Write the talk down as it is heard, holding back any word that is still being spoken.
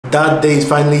That day is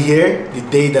finally here, the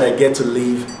day that I get to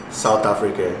leave South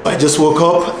Africa. I just woke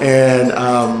up and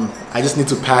I just need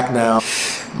to pack now.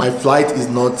 My flight is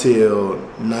not till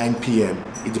 9 p.m.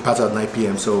 It departs at 9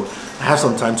 p.m. so I have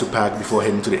some time to pack before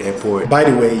heading to the airport. By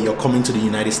the way, you're coming to the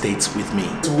United States with me.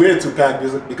 It's weird to pack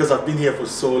because I've been here for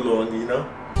so long, you know?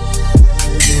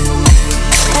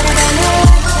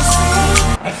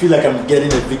 I feel like I'm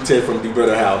getting evicted from Big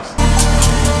Brother house.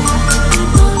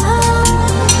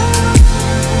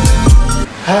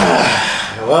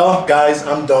 Well, guys,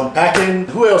 I'm done packing.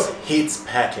 Who else hates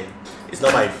packing? It's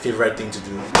not my favorite thing to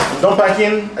do. I'm done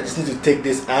packing. I just need to take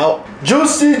this out.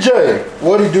 Juicy J,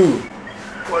 what do you do?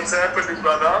 What's happening,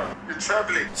 brother? You're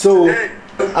traveling. So, today.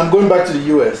 I'm going back to the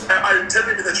US. Are you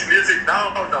telling me that you're leaving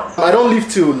now or no? I don't leave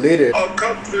till later. I'll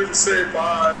come through to say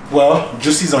bye. Well,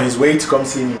 Juicy's on his way to come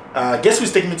see me. Guess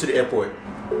who's taking me to the airport?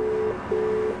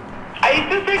 Are you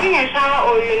still taking a shower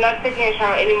or you're not taking a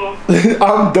shower anymore?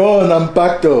 I'm done. I'm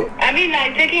packed up. I mean,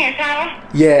 like taking a shower?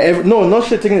 Yeah, no, not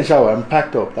shit taking a shower. I'm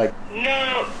packed up. Like.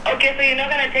 No. Okay, so you're not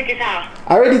gonna take a shower?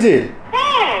 I already did.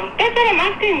 Oh, that's what I'm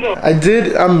asking though. I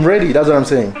did. I'm ready. That's what I'm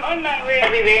saying. I'm on my way.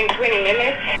 I'll be there in 20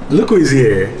 minutes. Look who is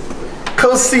here.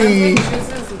 Kosi.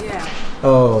 Yeah.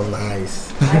 Oh,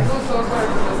 nice. I feel so sorry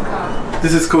for this car.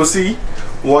 This is Kosi,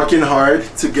 working hard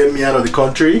to get me out of the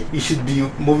country. You should be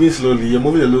moving slowly. You're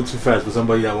moving a little too fast for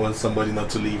somebody that wants somebody not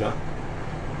to leave, huh?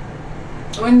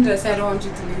 When did I say I don't want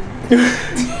you to leave? He's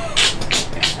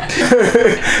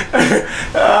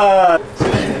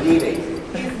leaving.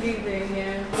 He's leaving,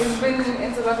 yeah. He's been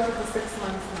in South Africa for 6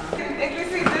 months now. At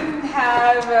least he didn't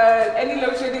have any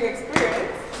load shedding experience.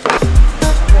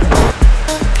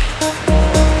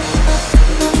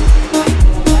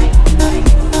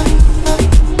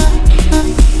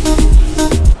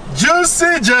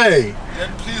 Juicy J!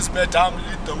 Then please, madam,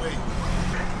 lead the way.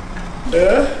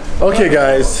 Okay,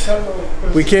 guys.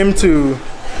 We came to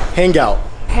hang out.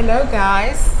 Hello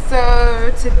guys,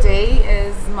 so today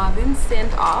is Marvin's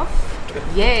send off.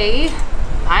 Yay!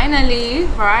 Finally,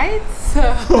 right? So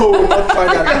Oh, not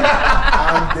finally.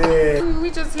 I'm dead. we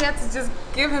just had to just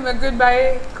give him a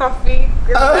goodbye coffee.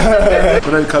 When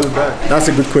are you coming back? That's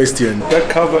a good question. That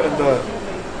cover and the...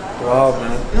 Wow,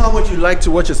 man. You know how much you like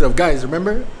to watch yourself, guys?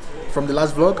 Remember from the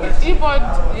last vlog? He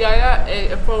bought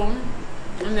Yaya a phone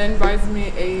and then buys me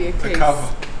a case. The cover.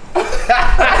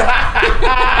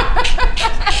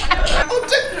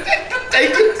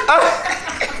 Take it.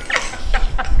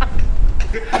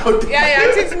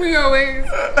 Yeah, teach me your ways.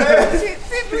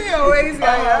 Teach me your ways,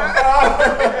 Yaya.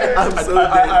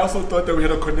 I also thought that we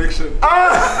had a connection.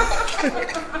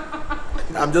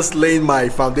 I'm just laying my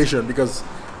foundation because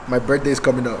my birthday is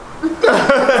coming up.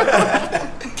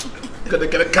 Gonna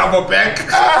get a cover back.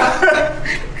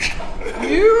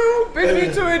 You beat me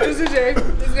to it, Juicy J.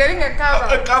 He's getting a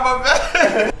cover. A cover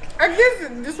back. I guess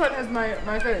this one has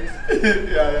my face.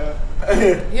 Yeah.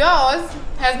 Yours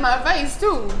has my face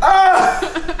too.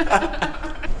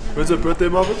 When's your birthday,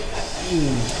 Marvin?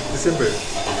 December.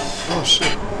 Oh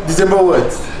shit. December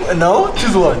what? No?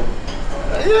 Choose one.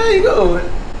 There you go.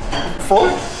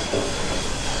 4th?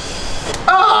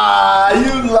 Ah,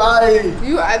 you lied.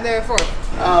 You are there for.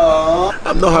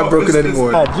 I'm not heartbroken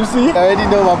anymore. Juicy, I already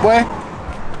know my boy.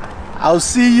 I'll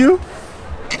see you.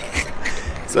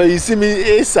 So you see me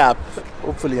ASAP.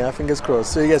 Hopefully, fingers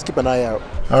crossed. So you guys keep an eye out.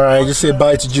 All right, just say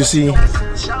bye to Juicy.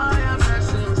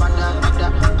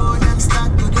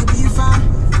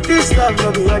 This love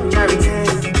no be ordinary thing.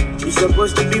 It's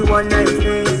supposed to be one night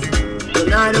thing. But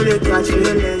now I know they catch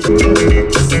feelings.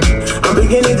 I'm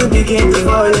beginning to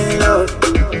fall in love.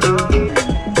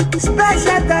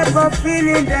 Special type of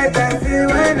feeling that I feel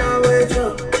when I'm with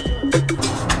you.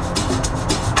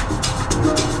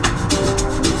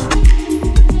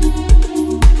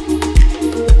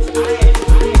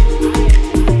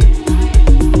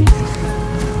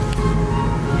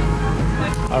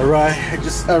 Alright, I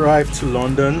just arrived to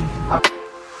London.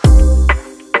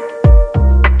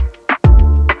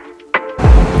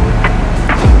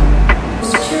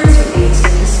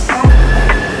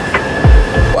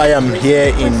 I am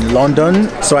here in London,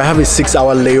 so I have a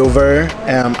 6-hour layover.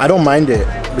 I don't mind it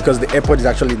because the airport is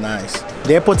actually nice.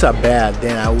 The airports are bad,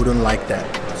 then I wouldn't like that.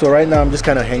 So right now I'm just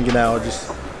kind of hanging out,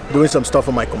 just doing some stuff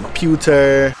on my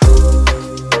computer.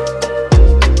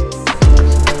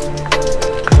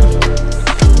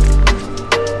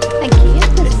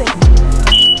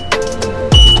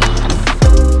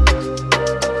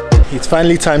 It's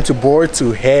finally time to board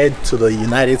to head to the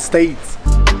United States.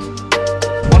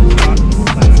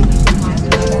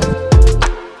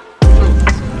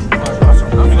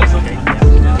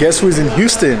 Guess who's in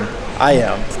Houston? I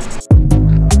am.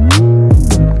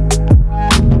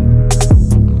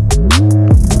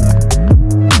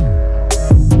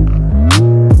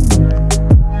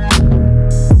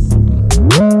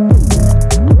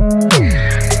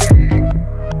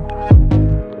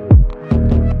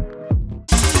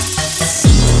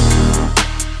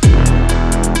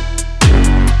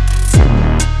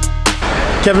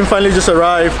 Kevin finally just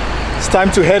arrived. It's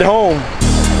time to head home.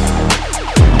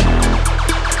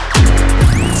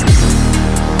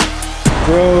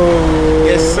 Bro.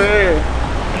 Yes, sir.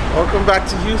 Welcome back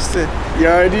to Houston. You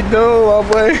already know, my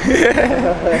boy.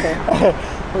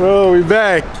 Bro, we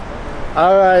back.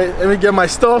 All right, let me get my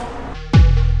stuff.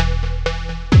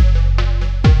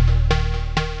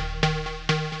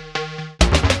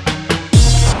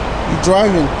 You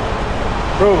driving?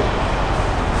 Bro.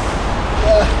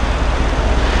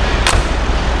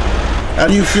 How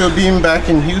do you feel being back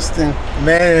in Houston?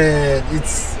 Man,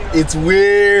 it's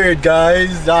weird,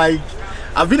 guys. Like,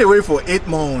 I've been away for 8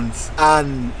 months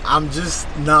and I'm just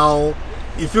now,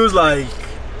 it feels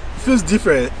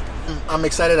different. I'm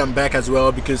excited I'm back as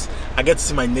well because I get to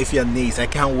see my nephew and niece. I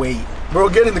can't wait. Bro,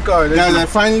 get in the car. Guys, I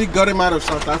finally got him out of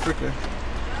South Africa.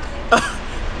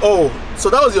 Oh, so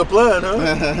that was your plan,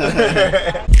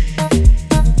 huh?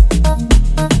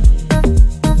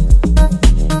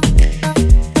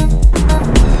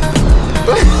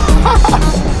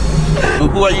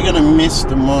 Who are you gonna miss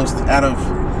the most out of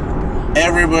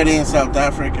everybody in South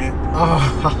Africa?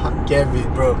 Oh, Kevin,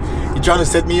 bro. You trying to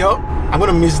set me up? I'm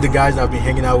gonna miss the guys that I've been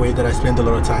hanging out with, that I spent a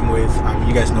lot of time with. I mean,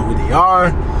 you guys know who they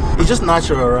are. It's just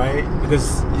natural, right?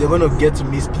 Because you're gonna get to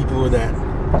miss people that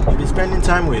you've been spending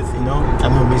time with, you know?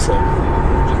 I'm gonna miss her.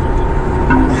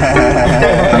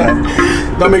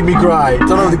 Don't make me cry.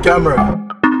 Turn off the camera.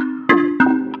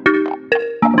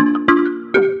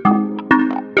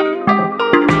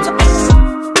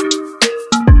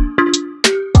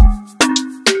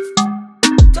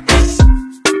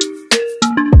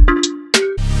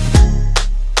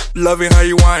 Loving how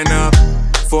you wind up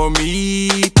for me.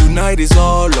 Tonight is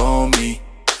all on me.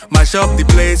 Mash up the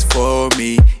place for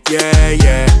me. Yeah,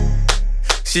 yeah.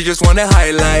 She just wanna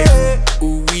highlight.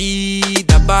 Ooh,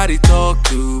 that body talk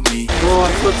to me. Bro,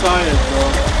 I'm so tired, bro.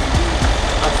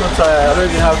 I'm so tired. I don't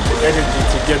even have the energy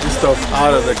to get this stuff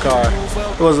out of the car.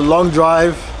 It was a long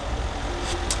drive.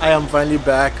 I am finally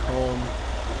back home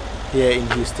here in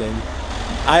Houston.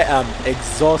 I am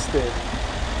exhausted.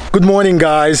 Good morning,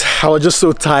 guys. I was just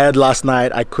so tired last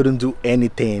night. I couldn't do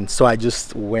anything, so I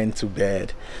just went to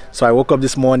bed. So I woke up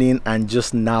this morning and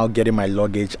just now getting my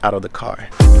luggage out of the car.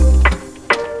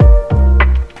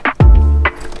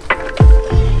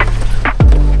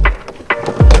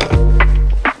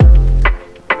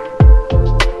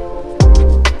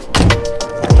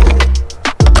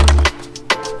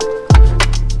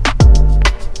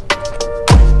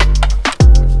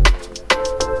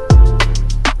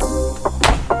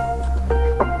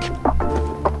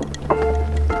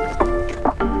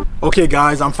 Okay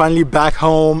guys, I'm finally back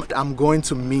home. I'm going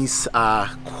to miss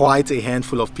quite a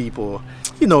handful of people.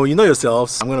 You know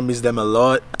yourselves. I'm gonna miss them a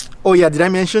lot. Oh yeah, did I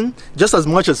mention? Just as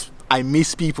much as I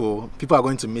miss people, people are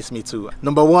going to miss me too.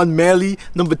 Number 1, Melly.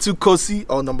 Number 2, Kosi.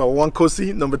 Or number 1,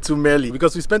 Kosi. Number 2, Melly.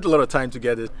 Because we spent a lot of time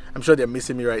together. I'm sure they're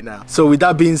missing me right now. So with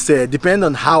that being said, depending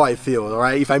on how I feel,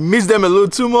 alright? If I miss them a little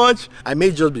too much, I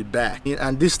may just be back.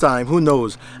 And this time, who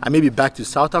knows? I may be back to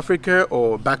South Africa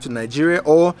or back to Nigeria,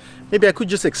 or maybe I could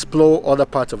just explore other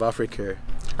parts of Africa.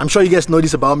 I'm sure you guys know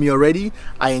this about me already.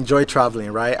 I enjoy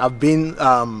traveling, right? I've been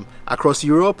across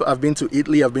Europe. I've been to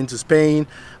Italy, I've been to Spain,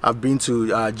 I've been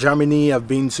to Germany, I've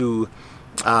been to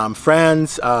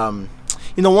France.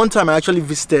 You know, one time I actually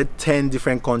visited 10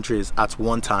 different countries at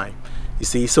one time. You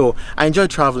see, so I enjoy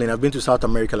traveling. I've been to South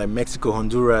America, like Mexico,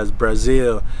 Honduras,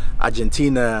 Brazil,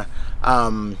 Argentina,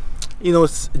 you know,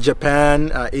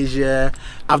 Japan, Asia.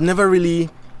 I've never really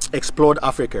explored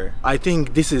Africa. I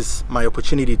think this is my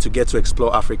opportunity to get to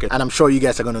explore Africa, and I'm sure you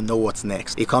guys are gonna know what's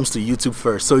next. It comes to YouTube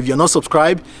first. So if you're not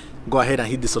subscribed, go ahead and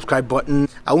hit the subscribe button.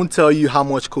 I won't tell you how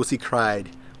much Kosi cried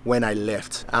when I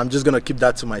left. I'm just gonna keep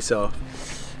that to myself.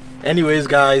 Anyways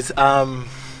guys,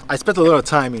 I spent a lot of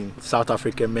time in South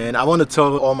Africa, man. I want to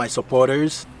tell all my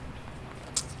supporters,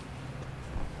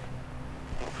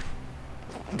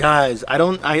 guys, I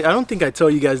don't think I tell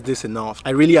you guys this enough. I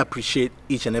really appreciate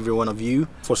each and every one of you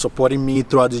for supporting me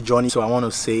throughout this journey. So I want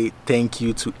to say thank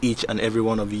you to each and every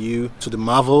one of you. To the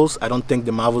Marvels, I don't thank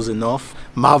the Marvels enough.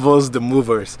 Marvels the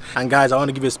movers. And guys, I want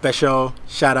to give a special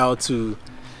shout out to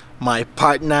my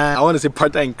partner. I want to say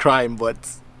partner in crime, but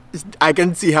I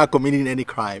can see her committing any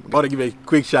crime. I want to give a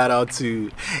quick shout out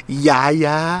to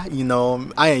Yaya. You know,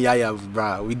 I and Yaya,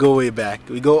 bro, we go way back.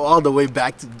 We go all the way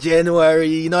back to January,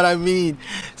 you know what I mean?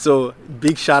 So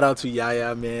big shout out to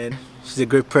Yaya, man. She's a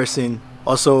great person.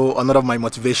 Also, another of my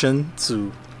motivation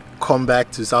to come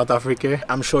back to South Africa.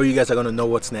 I'm sure you guys are going to know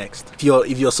what's next.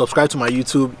 If you're subscribed to my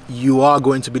YouTube, you are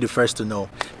going to be the first to know,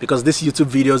 because these YouTube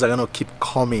videos are going to keep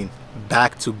coming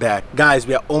back to back. Guys,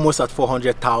 we are almost at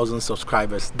 400,000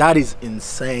 subscribers. That is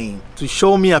insane. To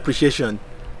show me appreciation,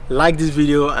 like this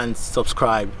video and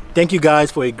subscribe. Thank you guys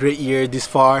for a great year this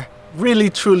far. Really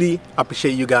truly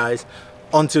appreciate you guys.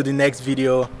 Until the next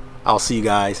video, I'll see you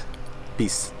guys.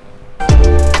 Peace.